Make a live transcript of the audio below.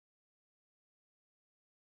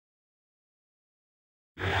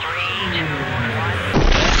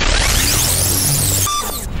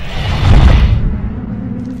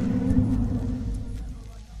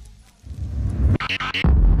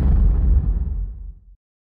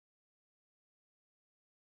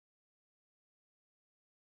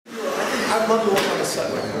I'd love to work on the set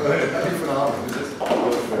with him. That'd be phenomenal.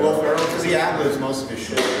 Will Ferrell, because he ad-libs most of his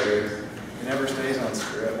shit. He never stays on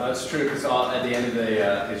script. That's true, because at the end of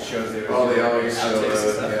his shows, they always show it,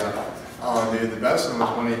 yeah. Oh, dude, the best one was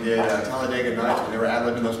when he did Talladega Nights, when they were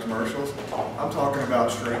ad-libbing those commercials. I'm talking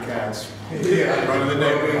about stray cats. Yeah, running the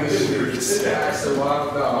neighborhood. That's a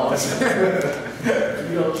wild dog.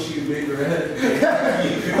 You don't shoot big red.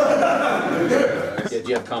 Yeah, do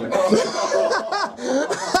you have comics?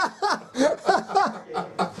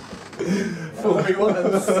 Fool me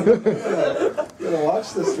once. Gotta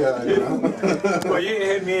watch this guy, you know? Well, you didn't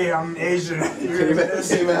hit me, I'm Asian. You're gonna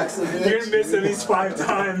miss at least 5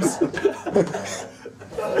 times.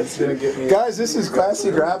 It's gonna get me. Guys, this is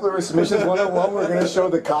Classy Grappler with Submissions 101. We're gonna show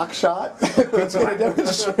the cock shot. Pete's gonna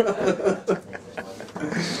demonstrate.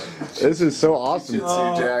 This is so awesome.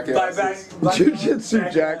 Jiu-jitsu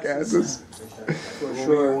jackasses. For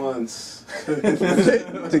sure once.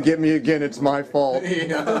 To get me again, it's my fault.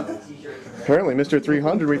 Yeah. Apparently, Mr.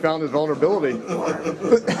 300, we found his vulnerability.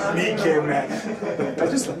 Me, kid, man. I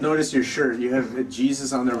just noticed your shirt. You have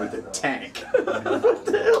Jesus on there with a tank. What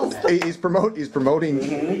the hell? He's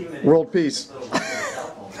promoting world peace.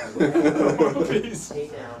 World peace.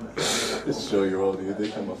 Just show your old dude. They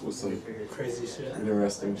come up with some Crazy shit.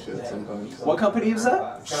 interesting shit sometimes. What company is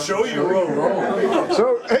that? Show your roll.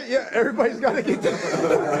 So, yeah, everybody's got to get that.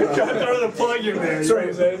 Gotta throw the plug in there. You know what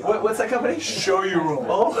I'm saying? What's that company? Show your roll.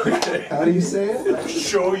 Oh, okay. How do you say it?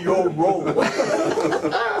 Show your roll.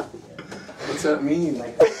 What's that mean?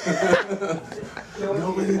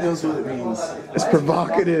 Nobody knows what it means. It's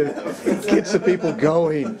provocative. It gets the people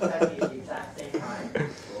going.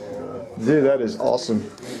 Dude, that is awesome.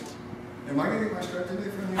 Am I getting my strap today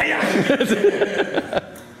from you?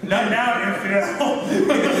 Not now, infidel.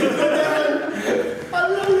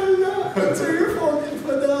 It's your fault,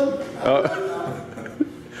 infidel.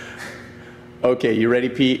 Okay, you ready,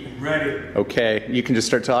 Pete? Ready. Okay, you can just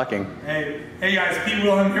start talking. Hey guys, Piet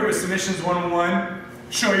Wilhelm here with Submissions 101.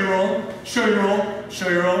 Show your roll, show your roll, show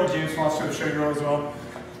your roll. James Foster with show your roll as well.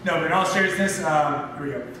 No, but in all seriousness, here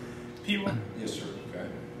we go. Piet Wilhelm. Yes, sir. Okay.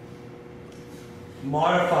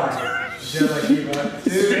 Modified. Dude,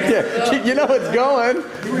 Yeah, you know what's going.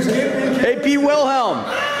 Hey, Piet Wilhelm.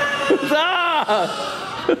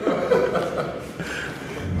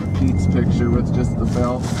 Pete's picture with just the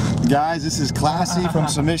belt. Guys, this is Classy from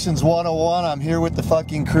Submissions 101. I'm here with the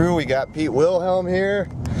fucking crew. We got Piet Wilhelm here.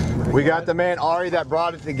 We got the man Ari that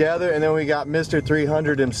brought it together, and then we got Mr.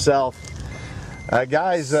 300 himself.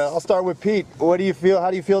 Guys, I'll start with Pete. What do you feel?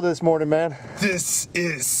 How do you feel this morning, man? This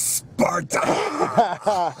is Sparta.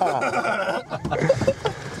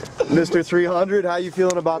 Mr. 300, how you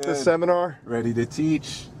feeling about this seminar? Ready to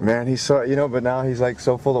teach. Man, he's so, you know, but now he's like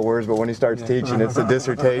so full of words, but when he starts teaching, it's a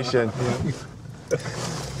dissertation.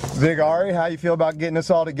 Big Ari, how you feel about getting us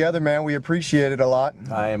all together, man? We appreciate it a lot.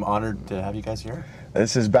 I am honored to have you guys here.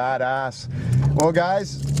 This is badass. Well,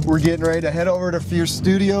 guys, we're getting ready to head over to Fierce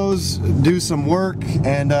Studios, do some work,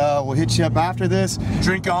 and we'll hit you up after this.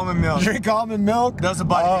 Drink almond milk. Drink almond milk. Does a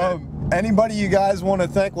body good. Anybody you guys want to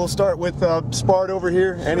thank? We'll start with Spart over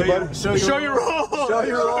here. Anybody? Show your roll. Show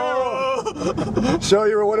your roll. Show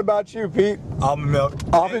your roll. What about you, Pete? Almond milk.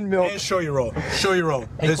 Almond milk. And show your roll. Show your roll.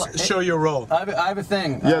 Show your roll. I have a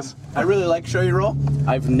thing. Yes. I really like Show Your Roll.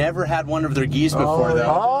 I've never had one of their geese before, though.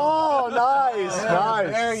 Oh, nice, nice.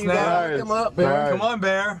 There you go. Come up, Bear. Nice. Come on,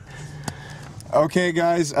 Bear. Okay,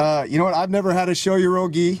 guys. You know what? I've never had a Show Your Roll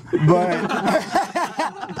gi, but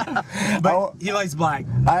But he likes black.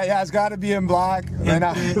 it's got to be in black. And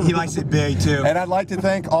he likes it big too. And I'd like to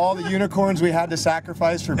thank all the unicorns we had to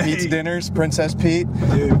sacrifice for Pete's dinners, Princess Pete.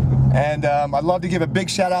 Dude. And I'd love to give a big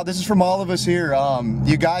shout out. This is from all of us here.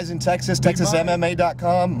 You guys in Texas,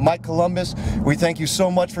 TexasMMA.com, Mike Columbus. We thank you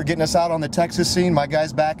so much for getting us out on the Texas scene. My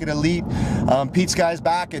guys back at Elite, Pete's guys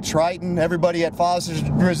back at Triton, everybody at Foster's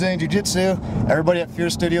Brazilian Jiu-Jitsu, everybody at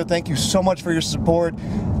Fierce Studio. Thank you so much for your support.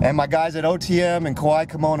 And my guys at OTM and Kauai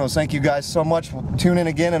Kimonos. Thank you guys so much. We'll tune in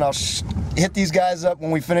again, and I'll hit these guys up when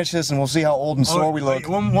we finish this, and we'll see how old and sore we look.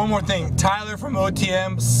 One more thing. Tyler from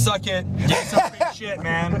OTM, suck it. Get some big shit,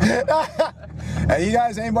 man. Hey, you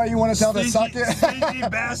guys, anybody you want to tell to suck it? Sneaky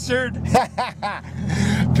bastard.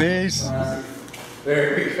 Peace.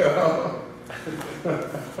 There we go.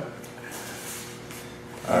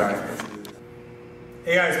 Alright.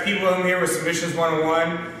 Hey guys, Piet Wilhelm here with Submissions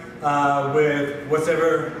 101 with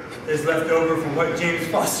whatever is left over from what James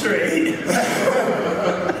Foster ate.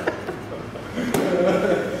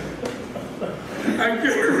 I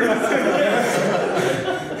couldn't resist.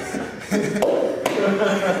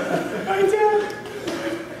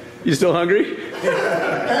 You still hungry?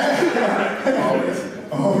 Always.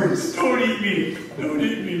 Always. Don't eat me. Don't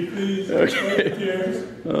eat me, please. Okay.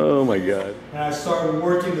 Oh my God. And I start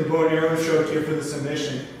working the bow and arrow choke here for the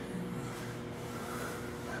submission.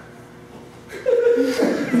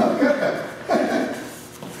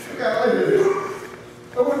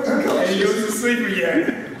 And he goes to sleep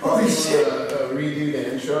again. Holy shit. Redo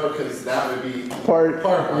the intro, because that would be Part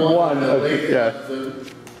one of the of latest,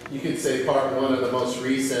 yeah. you could say part one of the most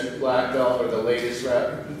recent black belt or the latest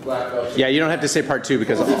black belt. Yeah, you don't have to say part two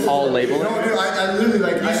because I'll label No, it. dude, I literally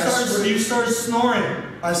like. You start snoring.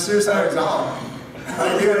 I seriously was out.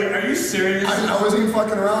 Are you serious? I wasn't even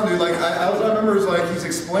fucking around, dude. Like, all I remember is like he's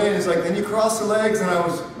explaining. He's like, then you cross the legs, and I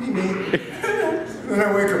was me. And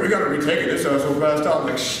I wake up. We gotta retake it. This was so fast. I'm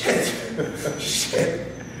like, shit, shit.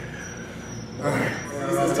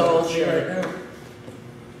 He's as tall as me right now.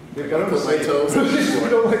 You gotta put my toes. Oh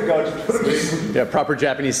my god, just put him to sleep. Yeah, proper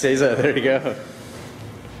Japanese seiza. There you go.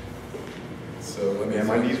 So let me. Yeah,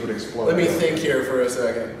 my knees would explode. Let me think here for a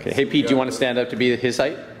second. Okay. Hey Pete, do you want to stand up to be his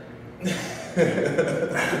height? Do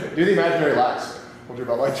the imaginary last. Hold your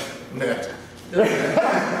belt like. Nah.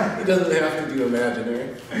 He doesn't have to do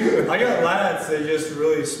imaginary. I got lats, they're just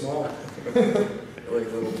really small. Like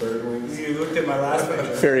little bird wings. You looked at my last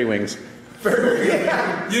picture. Fairy wings.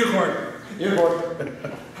 Unicorn. Unicorn.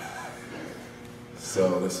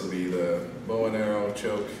 So this will be the bow and arrow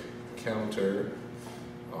choke counter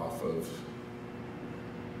off of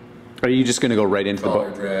Are you just going to go right into the collar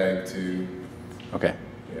bow? drag to Okay.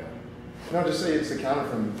 yeah. No, just say it's the counter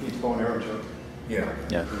from Pete's bow and arrow choke. Yeah.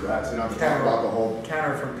 Yeah. Rats, you don't have to talk about the whole.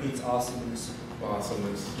 Counter from Pete's awesomeness.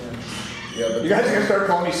 Awesomeness. Yeah, but You guys are gonna start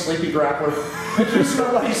calling me Sleepy Grappler. Just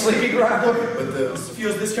start like Sleepy Grappler. but the He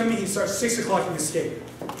feels this coming, he starts 6 o'clock in the skate.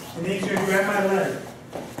 And then he's gonna grab my leg.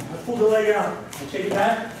 I pull the leg out, I take it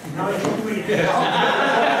back, and now he's doing it.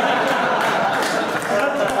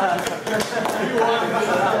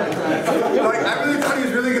 Like, I really thought he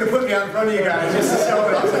was really gonna put me out in front of you guys just to show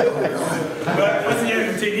it. I was like, oh my god. But what's the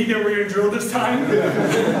end technique that we're gonna drill this time?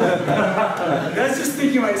 That's just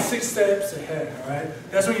thinking like 6 steps ahead, alright?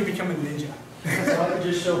 That's when you become a ninja. So I can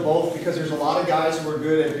just show both because there's a lot of guys who are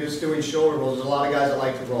good at just doing shoulder rolls. There's a lot of guys that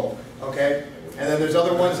like to roll, okay? And then there's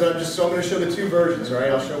other ones that so I'm going to show the 2 versions, all right?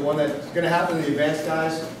 I'll show one that's going to happen to the advanced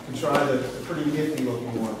guys and try the pretty nifty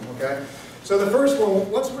looking one, okay? So the first one,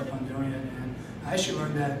 what's On doing it, and I actually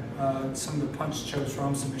learned that some of the punch chokes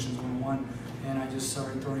from Submissions 101, and I just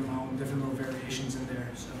started throwing my own different little variations in there.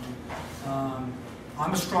 So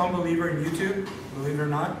I'm a strong believer in YouTube, believe it or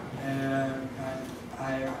not, and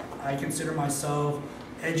I consider myself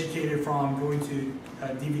educated from going to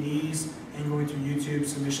DVDs and going to YouTube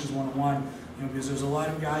Submissions 101, you know, because there's a lot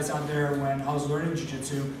of guys out there when I was learning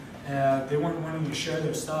Jiu-Jitsu, they weren't wanting to share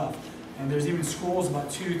their stuff. And there's even schools about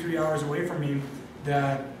 2-3 hours away from me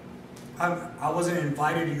that I wasn't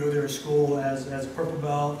invited to go to their school as a purple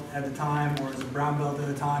belt at the time or as a brown belt at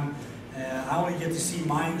the time. I only get to see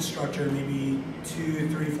my instructor with 2,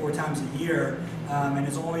 3, 4 times a year, and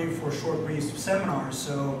it's only for short brief seminars.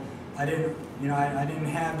 So I didn't, I didn't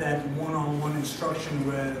have that one-on-one instruction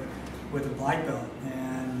with a black belt,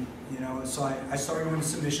 and so I started going to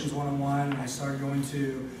Submissions 101. I started going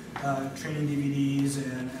to training DVDs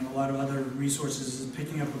and a lot of other resources,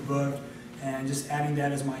 picking up a book and just adding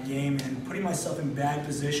that as my game and putting myself in bad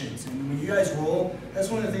positions. And when you guys roll, that's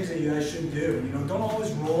one of the things that you guys should do. Don't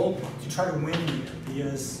always roll to try to win here,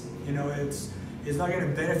 because it's not going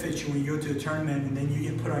to benefit you when you go to a tournament and then you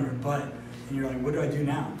get put on your butt and you're like, what do I do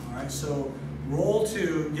now? All right, so roll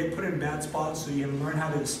to get put in bad spots so you can learn how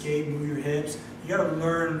to escape, move your hips. You got to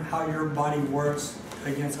learn how your body works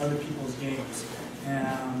against other people's games,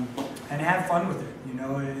 and have fun with it.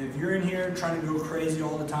 If you're in here trying to go crazy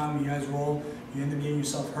all the time when you guys roll, you end up getting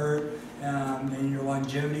yourself hurt, and your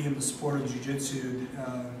longevity in the sport of jiu-jitsu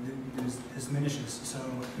diminishes. So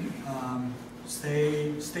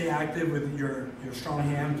stay active with your strong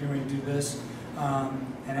hand if you're going to do this,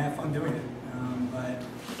 and have fun doing it. But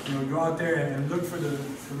go out there and look for the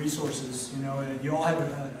resources. You all have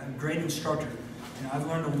a great instructor. I've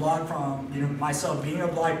learned a lot from myself being a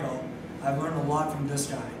black belt. I've learned a lot from this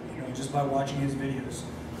guy, just by watching his videos.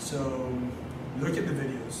 So look at the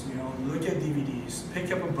videos, look at DVDs,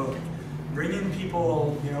 pick up a book, bring in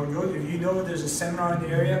people, go, if there's a seminar in the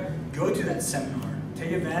area, go to that seminar.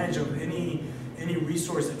 Take advantage of any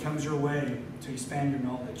resource that comes your way to expand your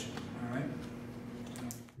knowledge. All right?